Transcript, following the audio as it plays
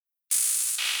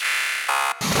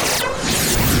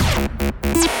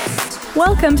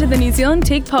Welcome to the New Zealand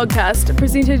Tech Podcast,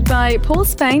 presented by Paul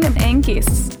Spain and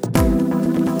guests.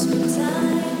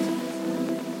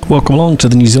 Welcome along to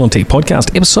the New Zealand Tech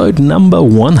Podcast, episode number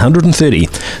 130.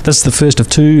 This is the first of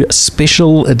two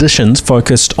special editions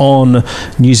focused on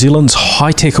New Zealand's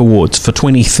High-Tech Awards for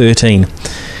 2013.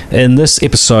 In this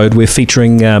episode, we're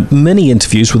featuring mini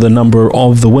interviews with a number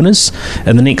of the winners.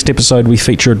 In the next episode, we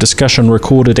feature a discussion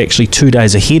recorded actually 2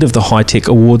 days ahead of the High-Tech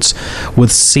Awards with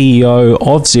CEO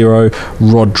of Xero,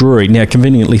 Rod Drury. Now,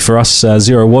 conveniently for us,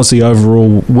 Xero was the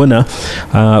overall winner,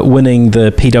 winning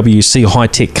the PwC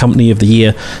High-Tech Company of the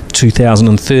Year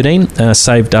 2013.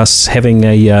 Saved us having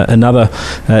another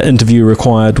interview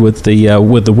required with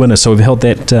the winner. So we've held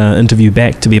that interview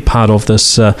back to be a part of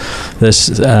this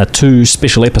two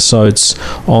special episodes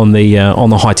on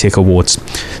the High-Tech Awards.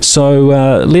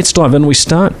 So let's dive in. We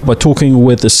start by talking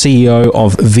with the CEO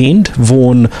of Vend,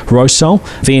 Vaughan Rosell.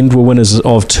 Vend were winners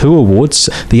of 2 awards,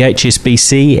 the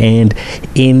HSBC and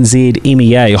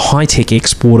NZMEA High-Tech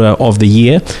Exporter of the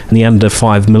Year in the under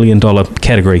 $5 million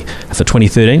category for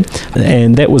 2013.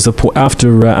 And that was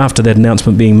after that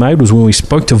announcement being made was when we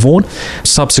spoke to Vaughan.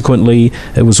 Subsequently,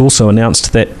 it was also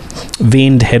announced that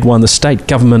Vend had won the State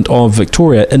Government of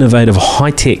Victoria Innovative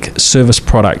High-Tech Service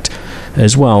Product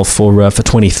as well for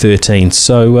 2013.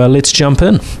 So let's jump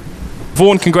in.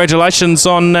 Vaughan, congratulations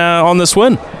on this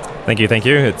win. Thank you.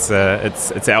 It's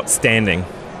outstanding.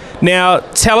 Now,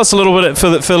 tell us a little bit, for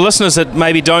the listeners that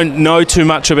maybe don't know too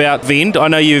much about Vend. I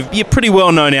know you're pretty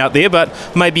well known out there, but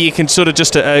maybe you can sort of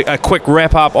just a quick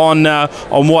wrap up on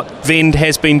what Vend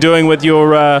has been doing with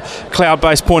your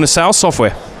cloud-based point-of-sale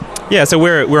software. Yeah, so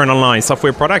we're an online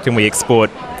software product and we export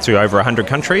to over 100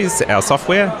 countries, our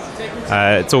software.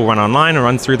 It's all run online and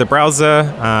runs through the browser.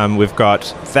 We've got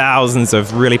thousands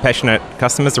of really passionate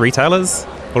customers, retailers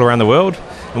all around the world,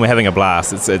 and we're having a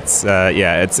blast. It's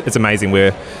amazing.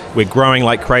 We're growing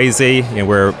like crazy. You know,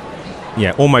 we're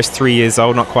almost 3 years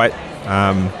old, not quite,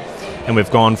 and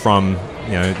we've gone from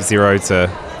 0 to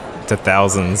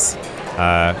thousands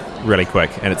really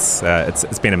quick, and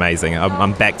it's been amazing.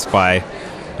 I'm backed by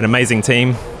an amazing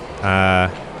team,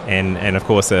 and of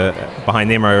course behind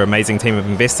them are an amazing team of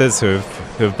investors who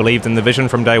have believed in the vision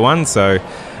from day one. So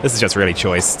this is just really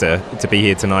choice to be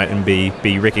here tonight and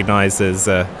be recognised as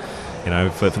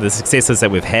for the successes that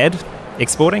we've had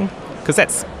exporting, because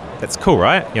that's cool,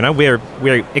 right?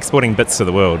 We're exporting bits to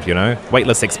the world,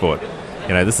 weightless export.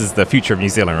 This is the future of New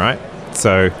Zealand, right?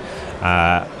 So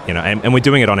and we're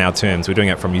doing it on our terms. We're doing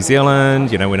it from New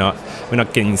Zealand. We're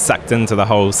not getting sucked into the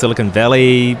whole Silicon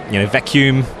Valley,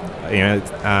 vacuum.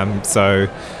 It's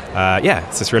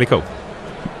just really cool.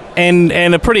 And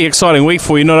a pretty exciting week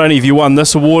for you. Not only have you won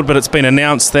this award, but it's been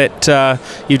announced that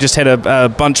you've just had a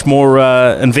bunch more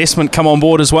investment come on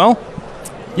board as well.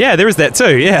 Yeah, there is that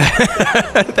too. Yeah,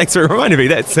 thanks for reminding me.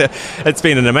 It's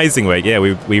been an amazing week. Yeah,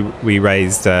 we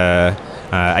raised 8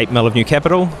 mil of new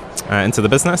capital into the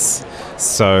business.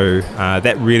 So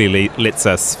that really lets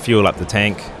us fuel up the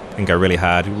tank and go really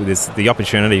hard. The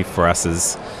opportunity for us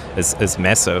is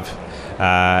massive,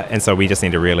 and so we just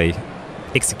need to really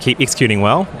keep executing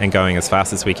well and going as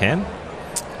fast as we can.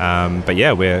 But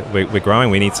yeah, we're growing.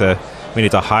 We need to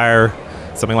hire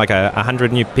something like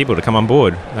 100 new people to come on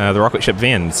board the rocket ship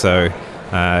Vend. So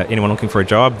anyone looking for a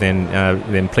job,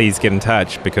 then please get in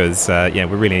touch, because we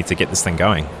really need to get this thing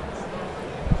going.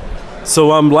 So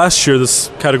last year this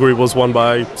category was won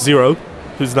by Xero,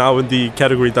 who's now in the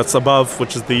category that's above,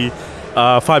 which is the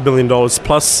 $5 million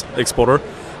plus exporter.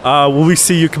 Will we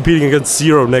see you competing against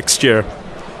Xero next year?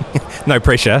 No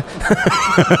pressure.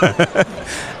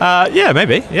 Yeah,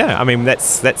 maybe. Yeah, I mean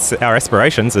that's our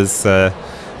aspirations is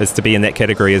to be in that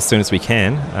category as soon as we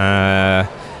can.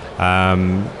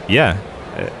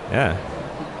 Yeah.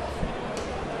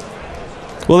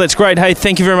 Well, that's great. Hey,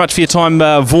 thank you very much for your time,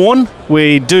 Vaughan.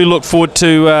 We do look forward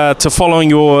to following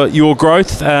your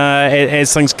growth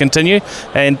as things continue,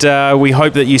 and we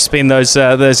hope that you spend those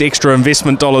extra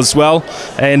investment dollars well,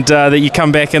 and that you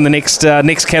come back in the next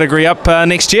category up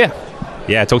next year.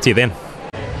 Yeah, talk to you then.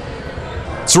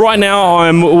 So right now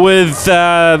I'm with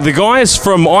the guys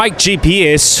from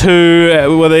ikeGPS,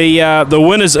 who were the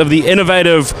winners of the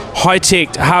Innovative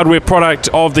High-Tech Hardware Product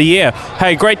of the Year.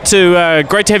 Hey, great to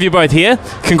have you both here.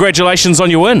 Congratulations on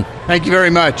your win. Thank you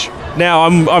very much. Now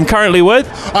I'm currently with...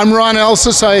 I'm Ron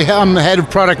Elsis. I'm the head of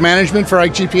product management for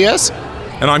ikeGPS.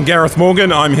 And I'm Gareth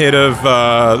Morgan. I'm head of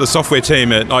the software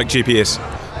team at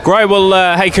ikeGPS. Great.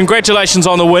 Well, hey, congratulations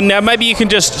on the win. Now, maybe you can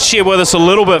just share with us a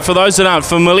little bit, for those that aren't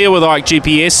familiar with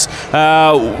ikeGPS,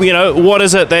 what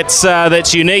is it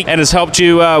that's unique and has helped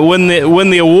you win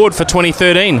the award for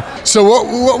 2013? So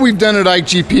what we've done at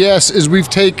ikeGPS is we've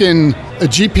taken a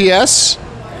GPS,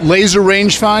 laser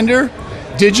rangefinder,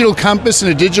 digital compass, and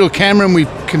a digital camera, and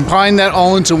we've combined that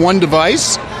all into one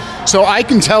device. So I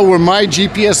can tell where my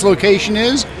GPS location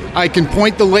is. I can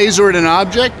point the laser at an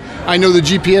object. I know the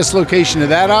GPS location of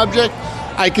that object.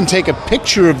 I can take a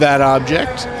picture of that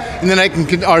object, and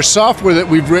then our software that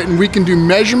we've written, we can do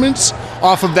measurements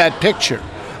off of that picture.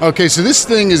 Okay, so this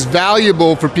thing is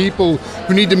valuable for people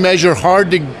who need to measure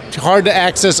hard to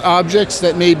access objects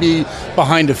that may be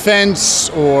behind a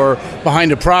fence or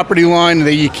behind a property line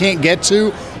that you can't get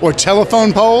to, or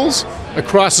telephone poles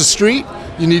across the street.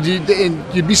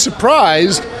 You'd be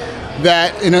surprised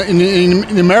that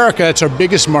in America, it's our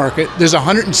biggest market, there's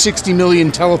 160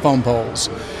 million telephone poles.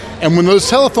 And when those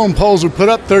telephone poles were put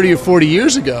up 30 or 40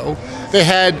 years ago, they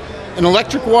had an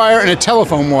electric wire and a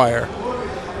telephone wire.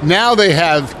 Now they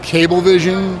have cable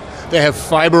vision, they have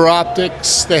fiber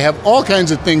optics, they have all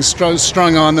kinds of things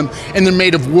strung on them, and they're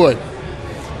made of wood.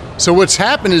 So what's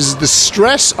happened is the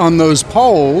stress on those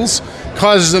poles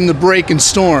causes them to break in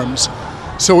storms.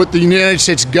 So what the United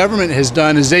States government has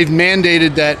done is they've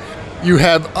mandated that you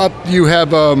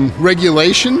have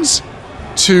regulations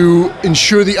to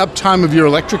ensure the uptime of your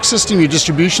electric system, your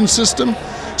distribution system.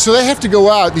 So they have to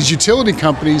go out, these utility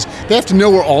companies, they have to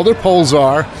know where all their poles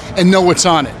are and know what's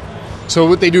on it. So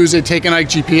what they do is they take an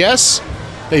ikeGPS,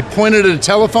 they point it at a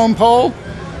telephone pole,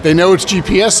 they know its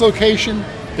GPS location,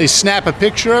 they snap a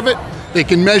picture of it, they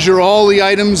can measure all the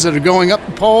items that are going up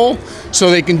the pole,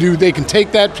 so they can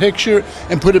take that picture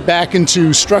and put it back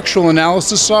into structural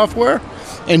analysis software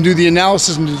and do the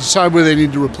analysis and decide where they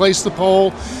need to replace the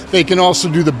pole. They can also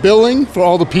do the billing for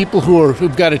all the people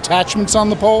who've got attachments on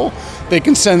the pole. They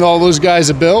can send all those guys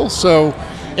a bill. So,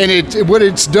 what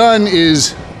it's done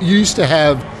is you used to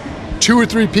have 2 or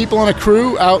 3 people on a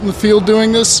crew out in the field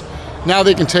doing this. Now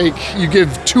you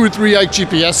give 2 or 3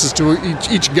 ikeGPSs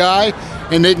to each guy,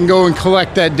 and they can go and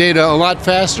collect that data a lot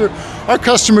faster. Our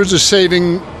customers are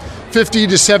saving 50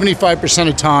 to 75%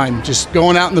 of time just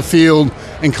going out in the field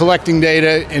and collecting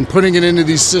data and putting it into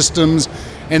these systems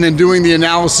and then doing the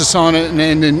analysis on it,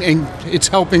 and it's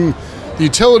helping the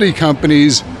utility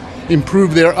companies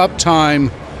improve their uptime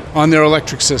on their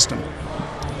electric system.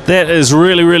 That is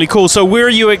really, really cool. So where are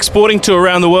you exporting to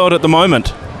around the world at the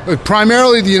moment?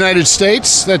 Primarily the United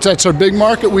States. That's our big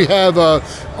market. We have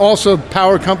also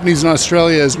power companies in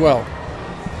Australia as well.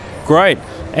 Great.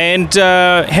 And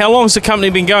how long has the company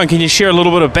been going? Can you share a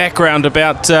little bit of background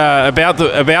about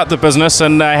the business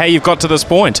and how you've got to this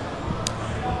point?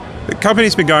 The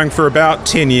company's been going for about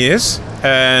 10 years,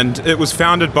 and it was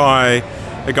founded by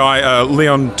a guy,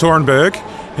 Leon Torenberg,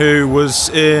 who was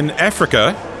in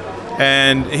Africa,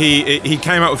 and he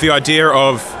came up with the idea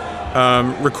of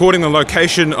recording the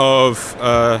location of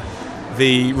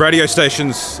the radio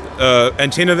station's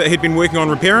antenna that he'd been working on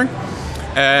repairing,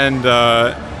 and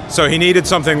so he needed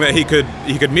something that he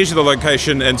could measure the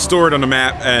location and store it on a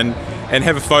map and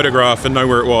have a photograph and know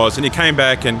where it was. And he came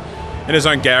back and in his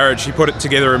own garage he put it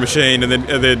together a machine and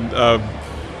then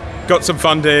got some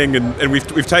funding and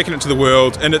we've taken it to the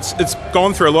world, and it's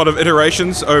gone through a lot of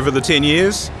iterations over the 10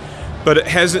 years, but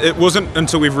it wasn't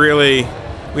until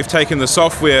we've taken the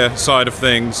software side of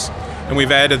things and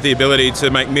we've added the ability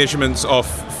to make measurements of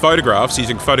photographs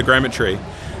using photogrammetry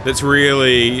that's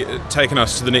really taken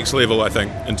us to the next level, I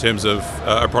think, in terms of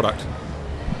a product.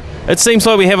 It seems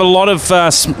like we have a lot of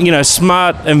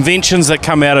smart inventions that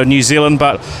come out of New Zealand,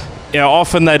 but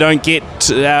often they don't get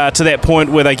to that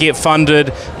point where they get funded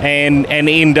and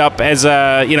end up as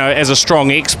a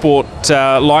strong export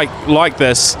like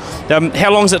this.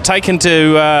 How long has it taken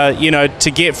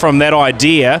to get from that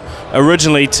idea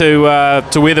originally to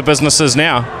where the business is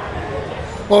now?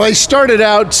 Well, I started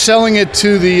out selling it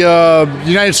to the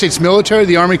United States military,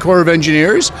 the Army Corps of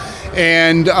Engineers,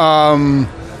 and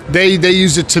they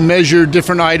use it to measure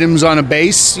different items on a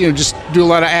base. Just do a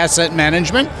lot of asset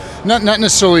management, not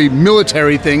necessarily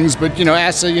military things, but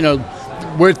asset,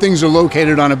 where things are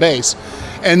located on a base.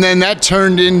 And then that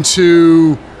turned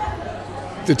into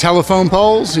the telephone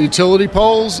poles, the utility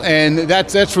poles, and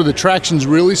that's where the traction's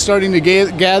really starting to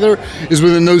gather, is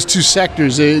within those two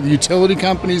sectors, the utility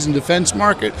companies and defense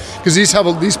market, because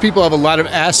these people have a lot of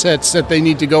assets that they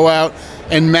need to go out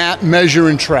and map, measure,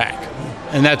 and track,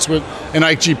 and that's what an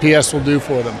ikeGPS will do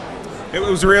for them. It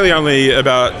was really only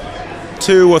about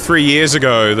 2 or 3 years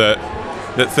ago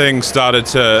that things started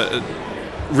to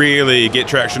really get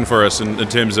traction for us in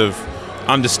terms of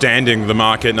understanding the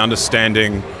market and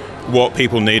understanding what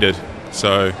people needed.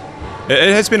 So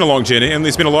it has been a long journey, and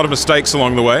there's been a lot of mistakes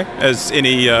along the way, as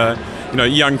any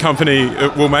young company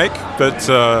will make. But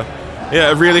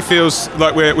it really feels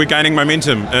like we're gaining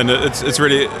momentum, and it's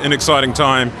really an exciting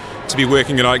time to be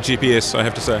working at ikeGPS, I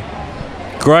have to say.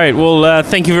 Great. Well,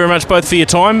 thank you very much both for your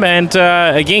time, and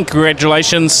again,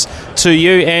 congratulations to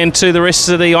you and to the rest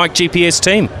of the ikeGPS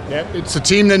team. Yep. It's a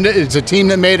team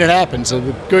that made it happen. So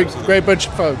great bunch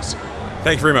of folks.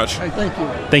 Thank you very much. Hey, thank you.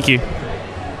 Thank you.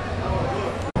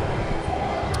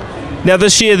 Now,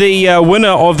 this year, the winner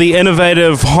of the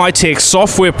innovative high-tech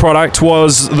software product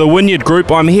was the Wynyard Group.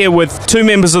 I'm here with two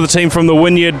members of the team from the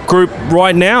Wynyard Group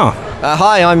right now.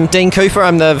 Hi, I'm Dean Cooper.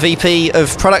 I'm the VP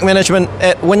of Product Management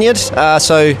at Wynyard.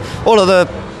 So all of the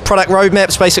product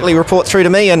roadmaps basically report through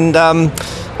to me, and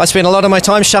I spend a lot of my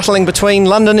time shuttling between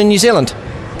London and New Zealand.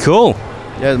 Cool.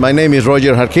 Yes, my name is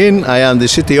Roger Harkin. I am the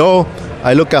CTO.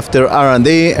 I look after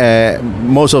R&D.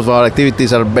 Most of our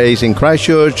activities are based in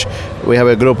Christchurch. We have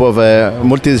a group of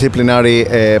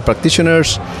multidisciplinary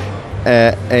practitioners,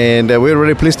 and we're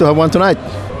really pleased to have one tonight.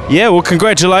 Yeah, well,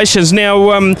 congratulations. Now,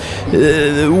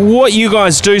 what you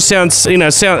guys do sounds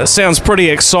pretty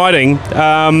exciting.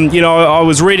 I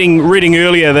was reading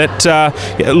earlier that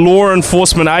law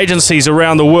enforcement agencies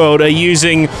around the world are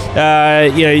using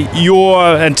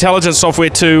your intelligence software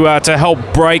to help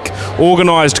break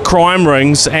organised crime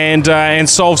rings and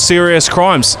solve serious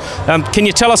crimes. Can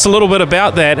you tell us a little bit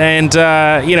about that and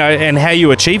and how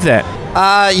you achieve that?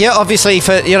 Obviously,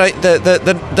 for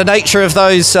the nature of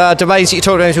those domains that you're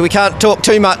talking about, we can't talk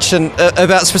too much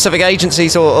about specific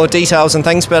agencies or details and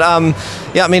things. But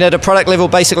at a product level,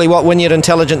 basically what Wynyard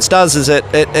Intelligence does is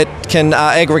it can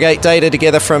aggregate data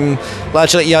together from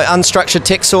largely unstructured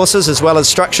text sources as well as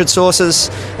structured sources,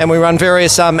 and we run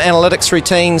various analytics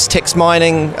routines, text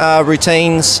mining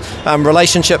routines,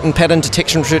 relationship and pattern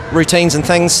detection routines and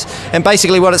things. And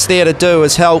basically, what it's there to do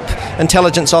is help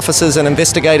intelligence officers and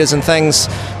investigators and things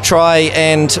try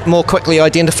and more quickly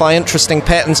identify interesting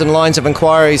patterns and lines of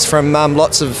inquiries from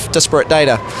lots of disparate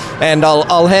data. And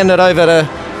I'll hand it over to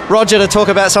Roger to talk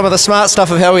about some of the smart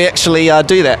stuff of how we actually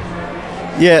do that.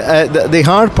 Yeah, the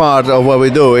hard part of what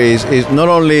we do is not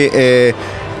only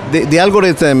the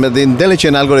algorithm, the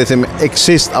intelligent algorithm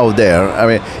exists out there. I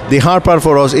mean, the hard part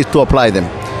for us is to apply them.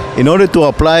 In order to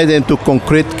apply them to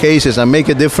concrete cases and make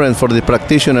a difference for the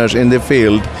practitioners in the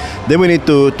field, then we need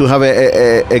to have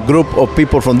a group of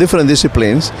people from different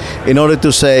disciplines in order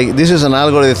to say, this is an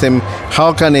algorithm,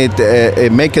 how can it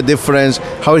make a difference,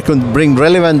 how it can bring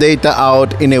relevant data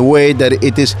out in a way that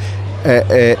it is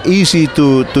easy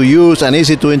to use and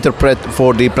easy to interpret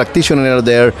for the practitioner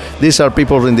there. These are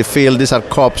people in the field, these are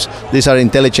cops, these are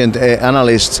intelligent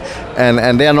analysts,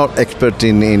 and they are not experts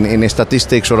in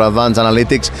statistics or advanced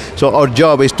analytics. So our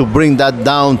job is to bring that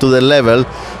down to the level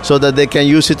so that they can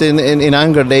use it in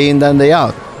anger day in and day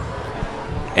out.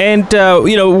 And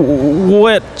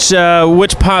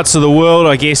which parts of the world,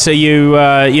 I guess, are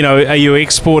you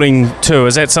exporting to?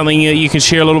 Is that something you can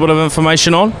share a little bit of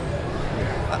information on?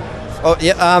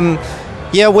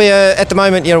 We're at the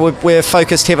moment. We're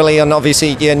focused heavily on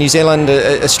obviously New Zealand,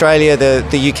 Australia,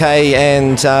 the UK,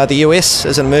 and the US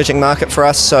is an emerging market for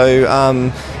us.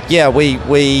 So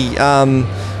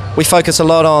we focus a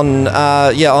lot on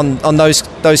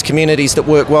those communities that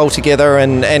work well together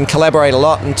and collaborate a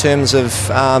lot in terms of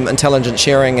intelligence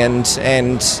sharing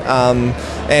and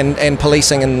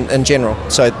policing in general.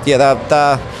 So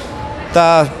they're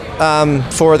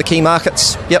four of the key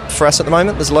markets, for us at the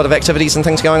moment. There's a lot of activities and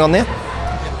things going on there.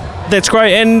 That's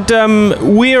great. And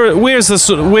where's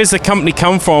the company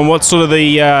come from? What's sort of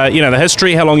the the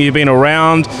history? How long have you been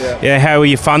around? How are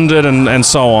you funded and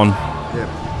so on?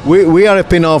 We are a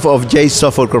spin-off of Jade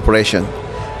Software Corporation.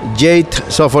 Jade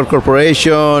Software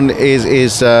Corporation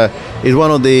is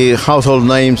one of the household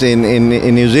names in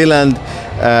New Zealand.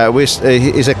 Which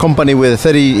is a company with a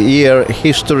 30-year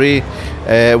history.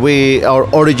 Our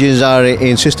origins are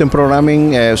in system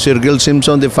programming. Sir Gil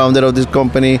Simpson, the founder of this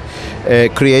company,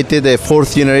 created the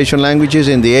fourth generation languages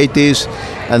in the 80s,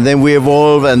 and then we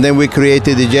evolved, and then we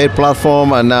created the Jade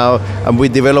platform, and we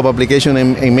develop applications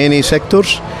in many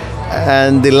sectors.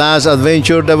 And the last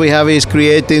adventure that we have is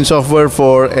creating software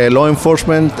for law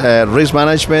enforcement, risk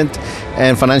management,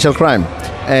 and financial crime.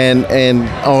 And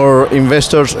our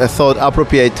investors thought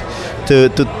appropriate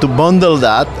to bundle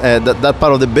that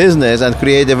part of the business and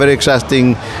create a very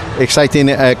exciting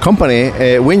company,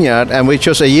 Wynyard, and we're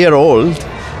just a year old,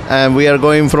 and we are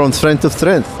going from strength to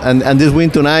strength. And this win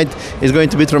tonight is going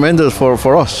to be tremendous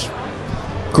for us.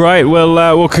 Great.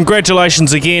 Well,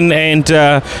 congratulations again, and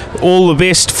all the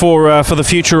best for the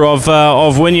future of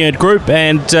Wynyard Group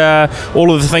and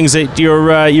all of the things that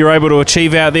you're able to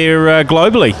achieve out there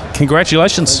globally.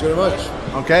 Congratulations. Thank you very much.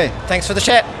 Okay. Thanks for the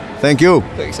chat. Thank you.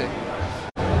 Thanks.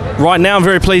 Right now, I'm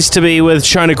very pleased to be with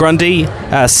Shona Grundy,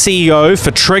 CEO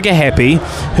for Trigger Happy,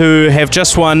 who have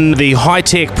just won the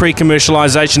High-Tech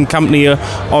Pre-Commercialisation Company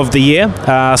of the Year,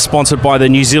 sponsored by the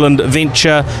New Zealand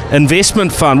Venture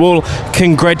Investment Fund. Well,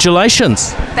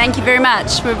 congratulations. Thank you very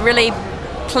much. We're really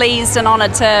pleased and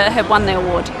honoured to have won the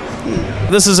award.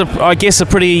 This is, I guess, a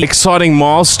pretty exciting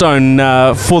milestone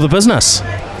for the business.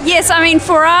 Yes, I mean,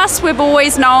 for us, we've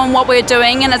always known what we're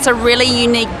doing, and it's a really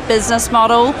unique business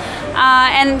model.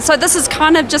 And so this is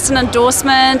kind of just an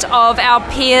endorsement of our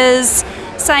peers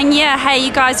saying, yeah, hey,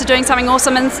 you guys are doing something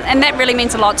awesome, and that really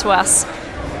means a lot to us.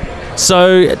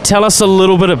 So tell us a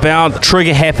little bit about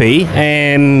Trigger Happy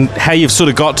and how you've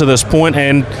sort of got to this point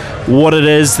and what it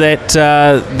is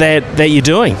that you're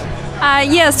doing.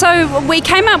 So we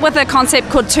came up with a concept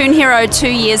called Toon Hero 2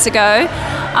 years ago.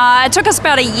 It took us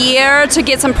about a year to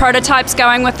get some prototypes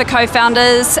going with the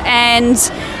co-founders, and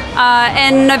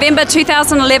in November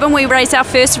 2011 we raised our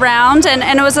first round,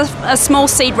 and it was a small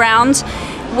seed round.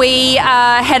 We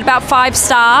had about 5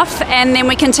 staff, and then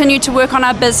we continued to work on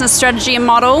our business strategy and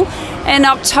model. In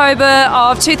October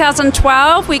of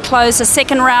 2012, we closed a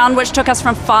second round, which took us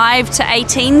from 5 to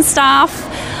 18 staff,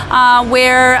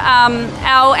 where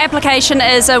our application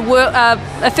is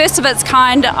a first of its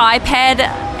kind iPad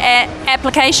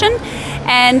application,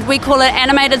 and we call it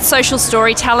animated social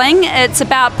storytelling. It's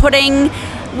about putting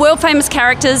world famous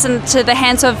characters into the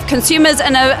hands of consumers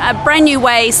in a brand new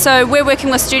way. So we're working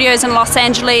with studios in Los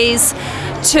Angeles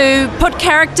to put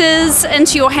characters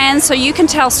into your hands so you can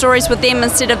tell stories with them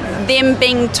instead of them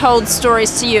being told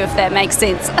stories to you, if that makes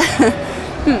sense.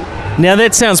 Now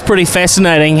that sounds pretty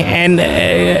fascinating, and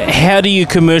how do you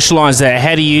commercialise that?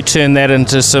 How do you turn that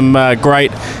into some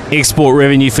great export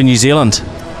revenue for New Zealand?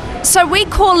 So we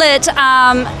call it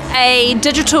a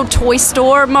digital toy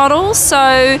store model.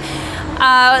 So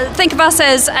think of us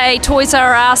as a Toys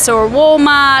R Us or a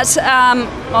Walmart.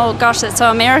 Oh gosh, that's so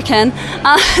American.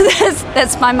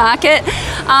 That's my market.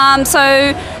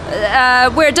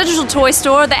 We're a digital toy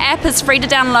store. The app is free to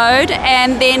download,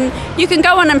 and then you can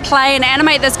go in and play and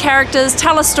animate those characters,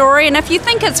 tell a story, and if you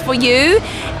think it's for you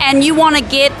and you want to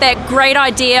get that great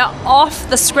idea off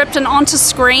the script and onto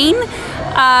screen,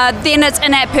 then it's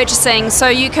in-app purchasing. So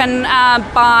you can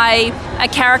buy a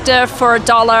character for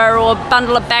 $1 or a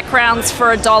bundle of backgrounds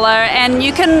for $1, and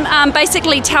you can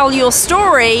basically tell your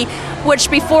story, which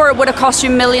before it would have cost you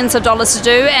millions of dollars to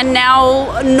do, and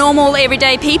now normal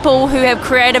everyday people who have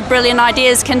creative brilliant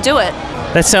ideas can do it.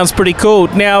 That sounds pretty cool.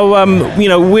 Now,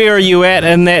 where are you at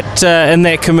in that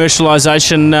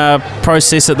commercialisation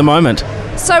process at the moment?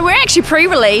 So we're actually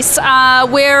pre-release.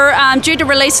 We're due to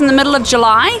release in the middle of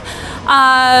July.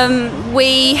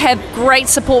 We have great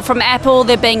support from Apple.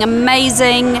 They're being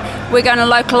amazing. We're going to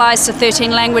localise to 13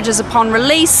 languages upon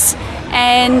release,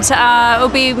 and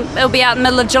it'll be out in the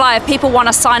middle of July. If people want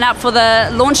to sign up for the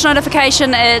launch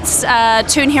notification, it's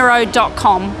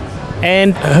toonhero.com.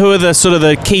 And who are the sort of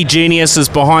the key geniuses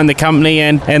behind the company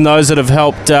and those that have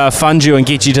helped fund you and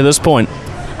get you to this point?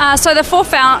 So the 4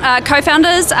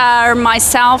 co-founders are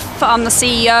myself, I'm the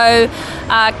CEO,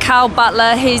 Carl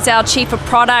Butler, he's our Chief of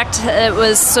Product. It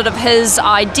was sort of his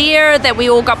idea that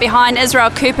we all got behind. Israel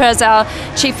Cooper is our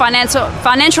Chief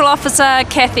Financial Officer.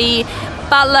 Kathy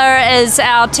Butler is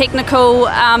our Technical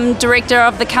Director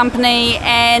of the company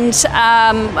and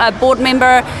a board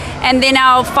member. And then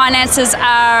our finances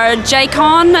are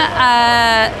JCon,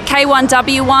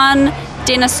 K1W1,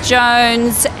 Dennis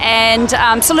Jones, and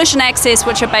Solution Access,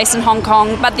 which are based in Hong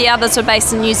Kong, but the others are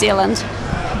based in New Zealand.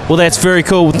 Well, that's very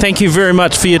cool. Thank you very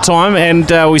much for your time, and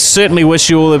we certainly wish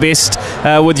you all the best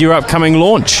with your upcoming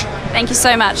launch. Thank you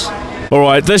so much. All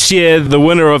right, this year the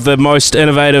winner of the most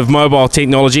innovative mobile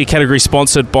technology category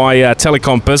sponsored by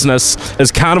Telecom Business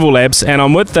is Carnival Labs, and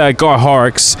I'm with Guy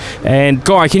Horrocks. And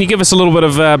Guy, can you give us a little bit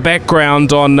of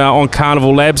background on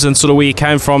Carnival Labs and sort of where you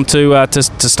came from to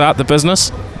start the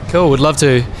business? Cool, would love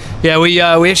to. Yeah, we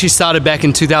actually started back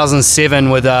in 2007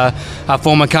 with our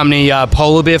former company,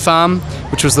 Polar Bear Farm,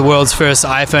 which was the world's first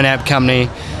iPhone app company.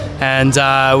 And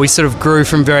we sort of grew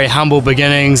from very humble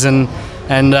beginnings and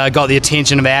got the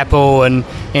attention of Apple and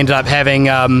ended up having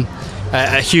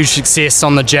a huge success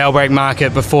on the jailbreak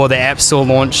market before the App Store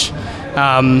launch.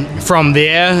 From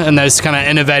there, and those kind of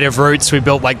innovative roots, we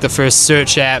built like the first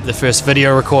search app, the first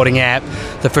video recording app,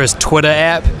 the first Twitter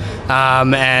app,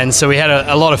 and so we had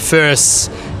a lot of firsts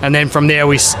And then from there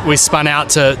we spun out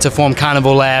to form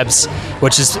Carnival Labs,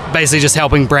 which is basically just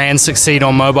helping brands succeed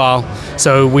on mobile.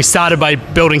 So we started by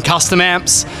building custom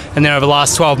apps, and then over the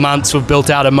last 12 months we've built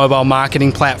out a mobile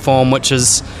marketing platform, which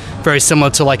is very similar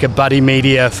to like a buddy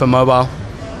media for mobile.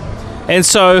 And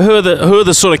so, who are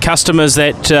the sort of customers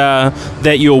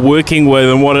that you're working with,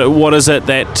 and what is it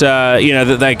that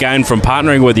that they gain from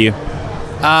partnering with you?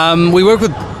 We work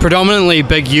with predominantly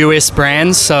big US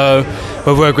brands, so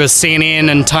we've worked with CNN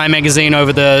and Time Magazine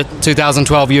over the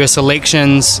 2012 US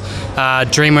elections,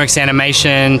 DreamWorks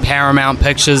Animation, Paramount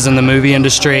Pictures in the movie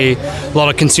industry, a lot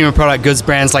of consumer product goods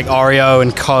brands like Oreo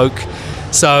and Coke.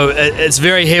 So it's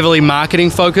very heavily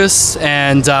marketing focused,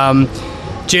 and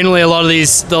generally a lot of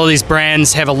these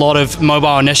brands have a lot of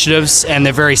mobile initiatives, and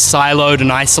they're very siloed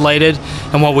and isolated,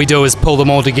 and what we do is pull them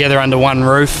all together under one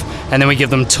roof, and then we give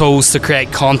them tools to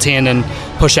create content and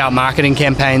push out marketing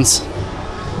campaigns.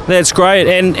 That's great.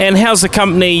 And how's the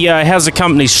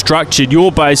company structured?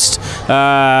 You're based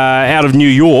out of New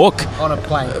York. On a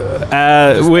plane.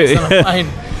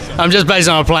 I'm just based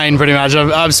on a plane, pretty much.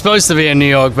 I'm supposed to be in New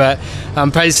York, but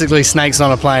I'm basically snakes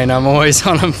on a plane. I'm always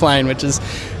on a plane, which is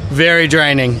very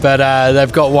draining. But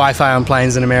they've got Wi-Fi on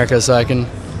planes in America, so I can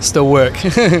still work.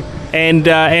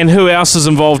 And who else is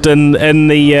involved in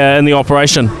the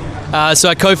operation? So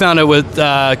I co-founded with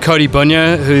Cody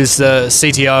Bunya, who's the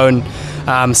CTO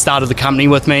and started the company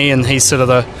with me, and he's sort of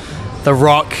the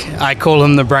rock. I call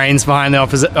him the brains behind the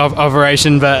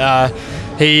operation, but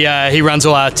he runs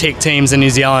all our tech teams in New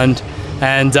Zealand,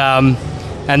 and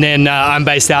then I'm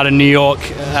based out in New York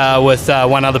with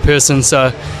one other person.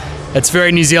 So it's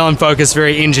very New Zealand focused,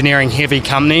 very engineering heavy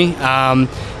company, and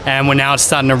we're now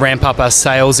starting to ramp up our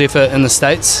sales effort in the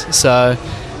States. So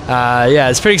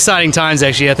it's pretty exciting times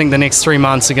actually. I think the next 3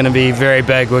 months are going to be very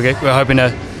big. We're hoping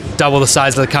to double the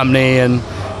size of the company, and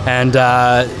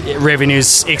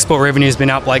export revenue's been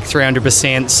up like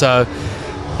 300%. So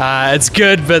it's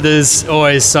good, but there's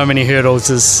always so many hurdles,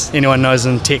 as anyone knows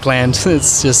in tech land.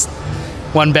 It's just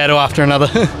one battle after another.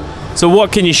 So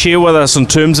what can you share with us in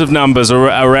terms of numbers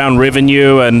around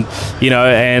revenue and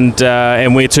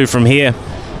where to from here?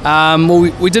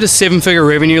 Well, we did a 7-figure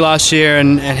revenue last year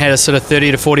and had a sort of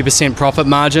 30 to 40% profit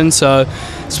margin, so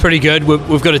it's pretty good.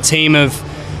 We've got a team of,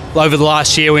 over the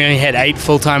last year we only had 8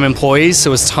 full-time employees,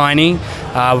 so it was tiny. We've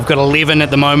got 11 at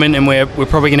the moment, and we're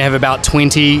probably going to have about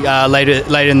 20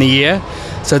 later in the year.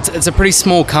 So it's a pretty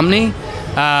small company.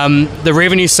 The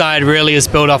revenue side really is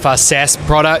built off our SaaS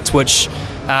product, which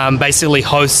basically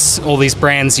hosts all these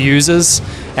brands' users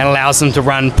and allows them to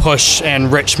run push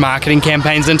and rich marketing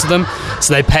campaigns into them.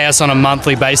 So they pay us on a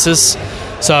monthly basis.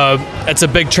 So it's a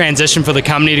big transition for the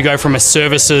company to go from a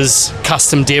services,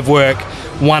 custom dev work,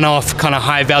 one-off kind of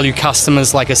high-value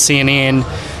customers like a CNN,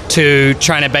 to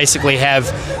trying to basically have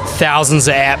thousands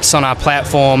of apps on our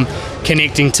platform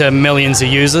connecting to millions of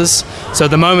users. So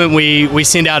at the moment we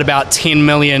send out about 10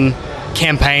 million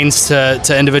campaigns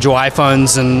to individual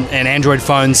iPhones and Android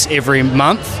phones every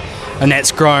month, and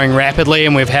that's growing rapidly,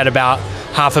 and we've had about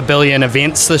 500 million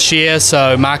events this year,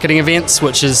 so marketing events,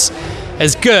 which is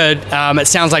good. It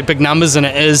sounds like big numbers, and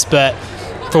it is, but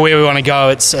for where we want to go,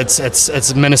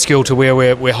 it's minuscule to where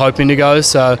we're hoping to go.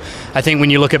 So I think when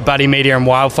you look at Buddy Media and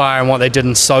Wildfire and what they did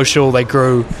in social, they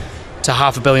grew to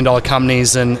 $500 million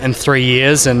companies in 3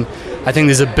 years, and I think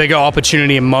there's a bigger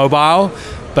opportunity in mobile,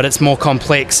 but it's more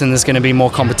complex and there's going to be more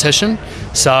competition.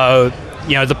 So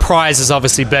the prize is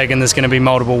obviously big and there's going to be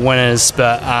multiple winners,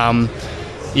 but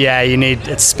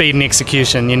it's speed and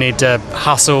execution. You need to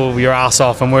hustle your ass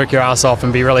off and work your ass off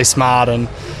and be really smart, and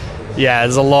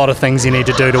there's a lot of things you need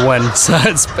to do to win. So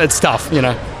it's tough,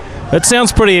 It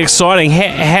sounds pretty exciting.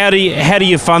 How do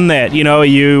you fund that? Are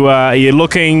you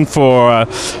looking for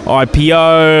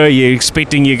IPO? Are you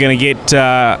expecting you're going to get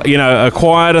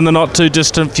acquired in the not too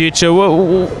distant future?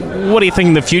 What do you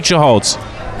think the future holds?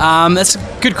 That's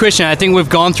a good question. I think we've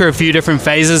gone through a few different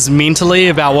phases mentally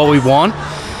about what we want.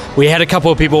 We had a couple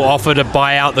of people offer to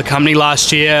buy out the company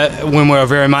last year when we were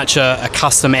very much a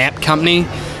custom app company.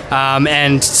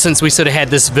 And since we sort of had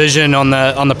this vision on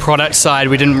the product side,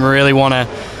 we didn't really want to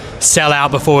sell out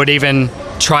before we'd even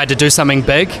tried to do something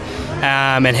big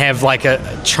and have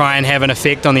try and have an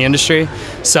effect on the industry.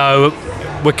 So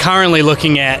we're currently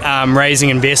looking at raising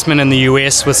investment in the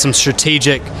US with some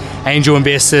strategic angel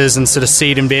investors and sort of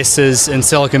seed investors in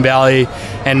Silicon Valley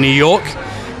and New York.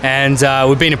 And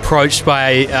we've been approached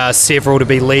by several to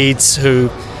be leads who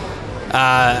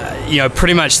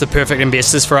pretty much the perfect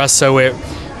investors for us. So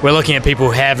we're looking at people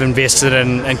who have invested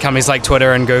in companies like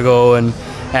Twitter and Google and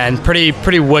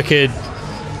pretty wicked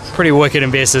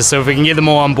investors. So if we can get them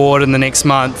all on board in the next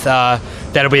month,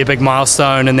 that'll be a big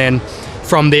milestone. And then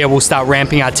from there we'll start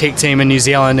ramping our tech team in New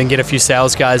Zealand and get a few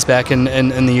sales guys back in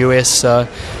the US. So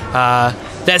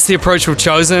that's the approach we've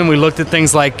chosen. We looked at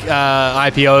things like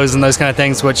IPOs and those kind of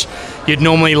things, which you'd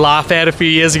normally laugh at a few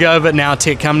years ago, but now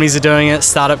tech companies are doing it,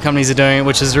 startup companies are doing it,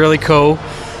 which is really cool.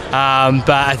 But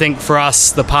I think for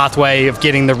us, the pathway of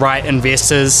getting the right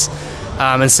investors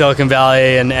in Silicon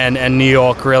Valley and New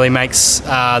York really makes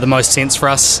the most sense for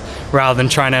us, rather than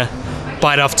trying to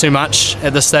bite off too much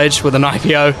at this stage with an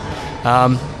IPO.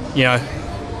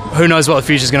 Who knows what the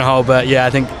future's going to hold, but yeah, I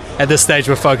think at this stage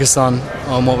we're focused on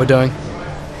what we're doing.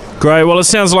 Great. Well, it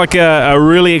sounds like a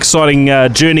really exciting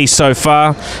journey so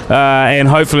far, and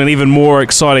hopefully an even more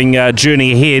exciting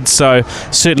journey ahead. So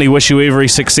certainly wish you every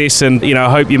success, and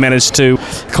I hope you manage to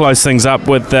close things up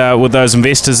with those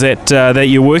investors that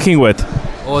you're working with.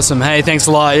 Awesome. Hey, thanks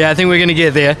a lot. Yeah, I think we're going to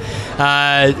get there.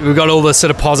 We've got all the sort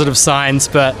of positive signs,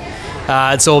 but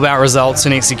it's all about results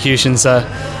and execution. So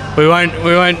we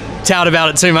won't tout about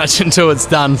it too much until it's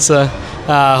done. So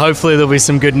hopefully there'll be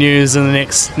some good news in the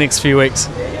next few weeks.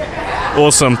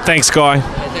 Awesome. Thanks, Guy.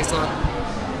 Yeah, thanks a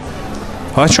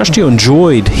lot. I trust you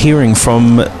enjoyed hearing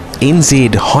from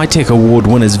NZ High Tech Award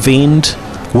winners Vend,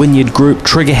 Wynyard Group,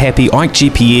 Trigger Happy,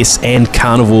 ikeGPS and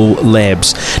Carnival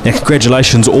Labs. Now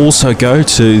congratulations also go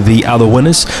to the other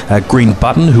winners, Green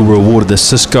Button, who were awarded the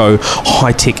Cisco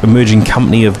High Tech Emerging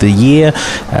Company of the Year,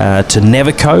 to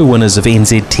Navico, winners of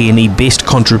NZTNE Best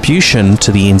Contribution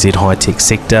to the NZ High Tech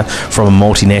sector from a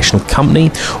multinational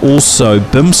company. Also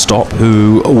BIMStop,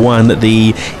 who won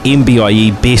the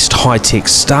MBIE Best High Tech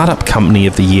Startup Company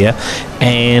of the Year.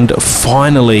 And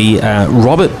finally,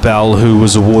 Robert Bell, who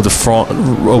was awarded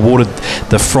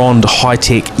the Frond High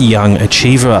Tech Young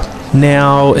Achiever.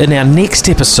 Now, in our next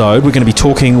episode, we're going to be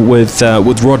talking with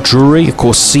Rod Drury, of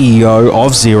course, CEO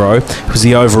of Xero, who's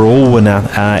the overall winner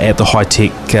at the High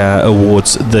Tech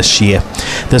Awards this year.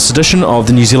 This edition of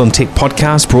the New Zealand Tech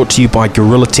Podcast brought to you by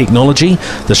Gorilla Technology,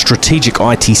 the strategic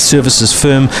IT services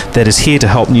firm that is here to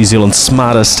help New Zealand's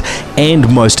smartest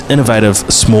and most innovative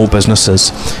small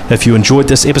businesses. If you enjoyed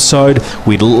this episode,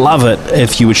 we'd love it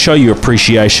if you would show your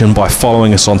appreciation by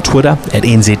following us on Twitter at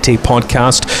NZ Tech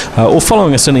Podcast, or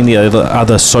following us in any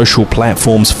other social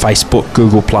platforms, Facebook,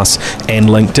 Google+, and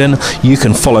LinkedIn. You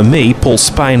can follow me, Paul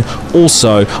Spain,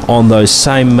 also on those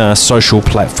same social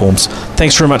platforms.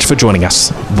 Thanks very much for joining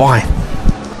us. Bye.